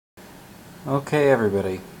Okay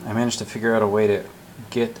everybody, I managed to figure out a way to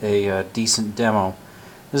get a decent demo.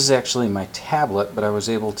 This is actually my tablet, but I was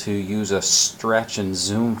able to use a stretch and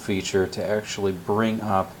zoom feature to actually bring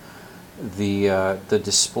up the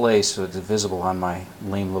display so it's visible on my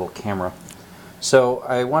lame little camera. So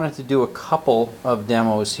I wanted to do a couple of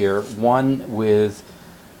demos here, one with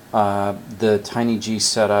the TinyG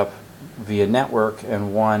setup via network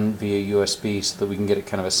and one via USB so that we can get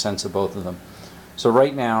kind of a sense of both of them. So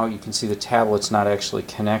right now you can see the tablet's not actually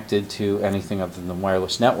connected to anything other than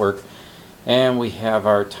wireless network, and we have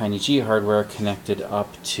our TinyG hardware connected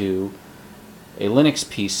up to a Linux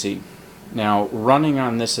PC. Now running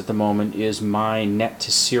on this at the moment is my net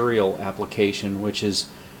to serial application, which is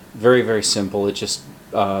very simple. It just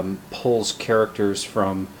pulls characters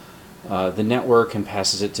from the network and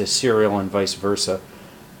passes it to serial and vice versa.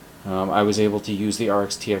 I was able to use the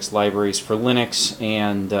RxTX libraries for Linux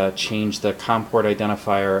and change the COM port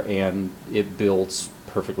identifier, and it builds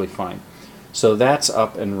perfectly fine. So that's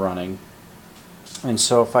up and running. And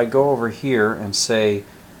so if I go over here and say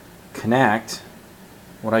connect,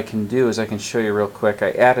 what I can do is I can show you real quick.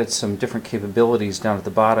 I added some different capabilities down at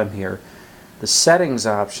the bottom here. The settings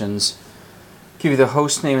options give you the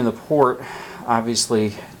host name and the port,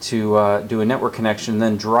 obviously, to do a network connection.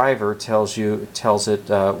 Then driver tells it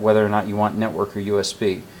whether or not you want network or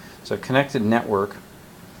USB. So I've connected network,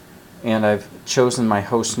 and I've chosen my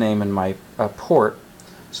host name and my port.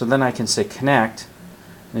 So then I can say connect.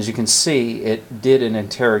 And as you can see, it did an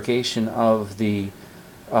interrogation of the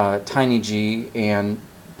TinyG and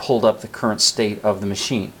pulled up the current state of the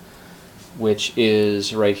machine, which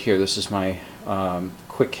is right here. This is my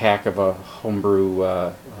quick hack of a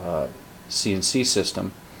homebrew CNC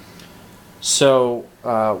system. So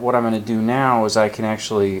what I'm going to do now is I can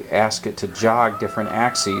actually ask it to jog different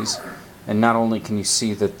axes, and not only can you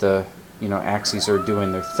see that the axes are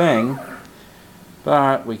doing their thing,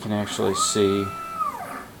 but we can actually see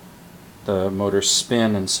the motor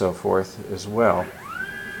spin and so forth as well.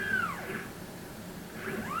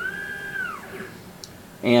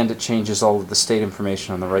 And it changes all of the state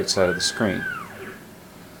information on the right side of the screen.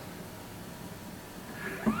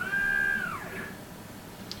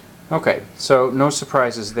 Okay, so no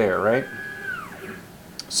surprises there, right?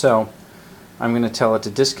 So I'm going to tell it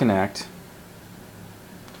to disconnect,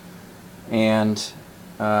 and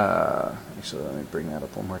actually let me bring that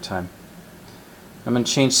up one more time. I'm going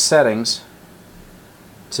to change settings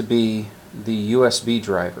to be the USB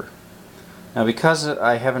driver. Now because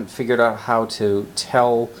I haven't figured out how to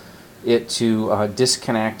tell it to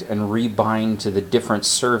disconnect and rebind to the different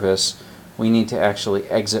service, we need to actually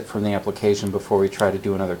exit from the application before we try to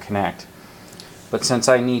do another connect. But since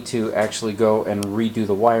I need to actually go and redo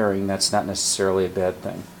the wiring, that's not necessarily a bad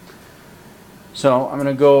thing. So I'm going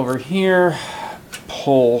to go over here,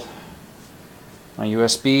 pull my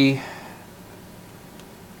USB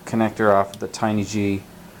connector off of the TinyG,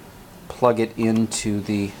 plug it into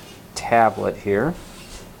the tablet here.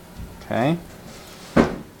 Okay.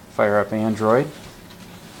 Fire up Android,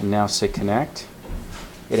 and now say connect.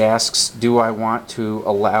 It asks, do I want to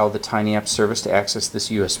allow the TinyApp service to access this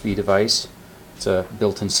USB device? It's a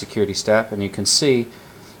built-in security step, and you can see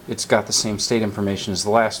it's got the same state information as the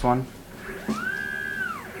last one.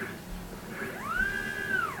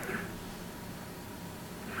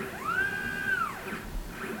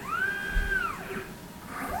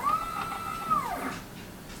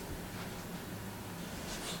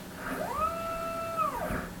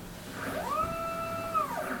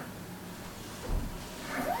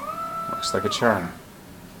 Looks like a charm.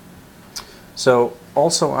 So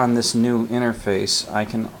also on this new interface, I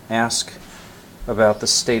can ask about the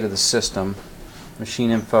state of the system.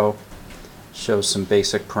 Machine info shows some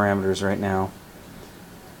basic parameters right now.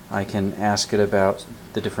 I can ask it about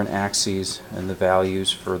the different axes and the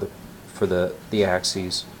values for the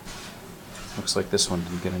axes. Looks like this one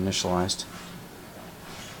didn't get initialized.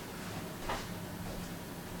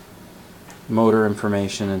 Motor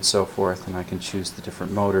information and so forth, and I can choose the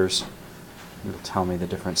different motors. It'll tell me the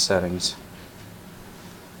different settings.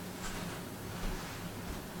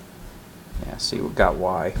 Yeah, see, we got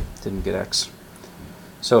Y, didn't get X.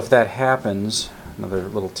 So if that happens, another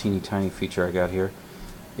little tiny feature I got here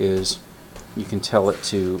is you can tell it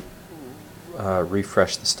to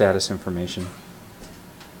refresh the status information,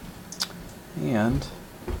 and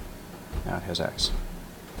now it has X.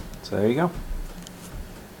 So there you go.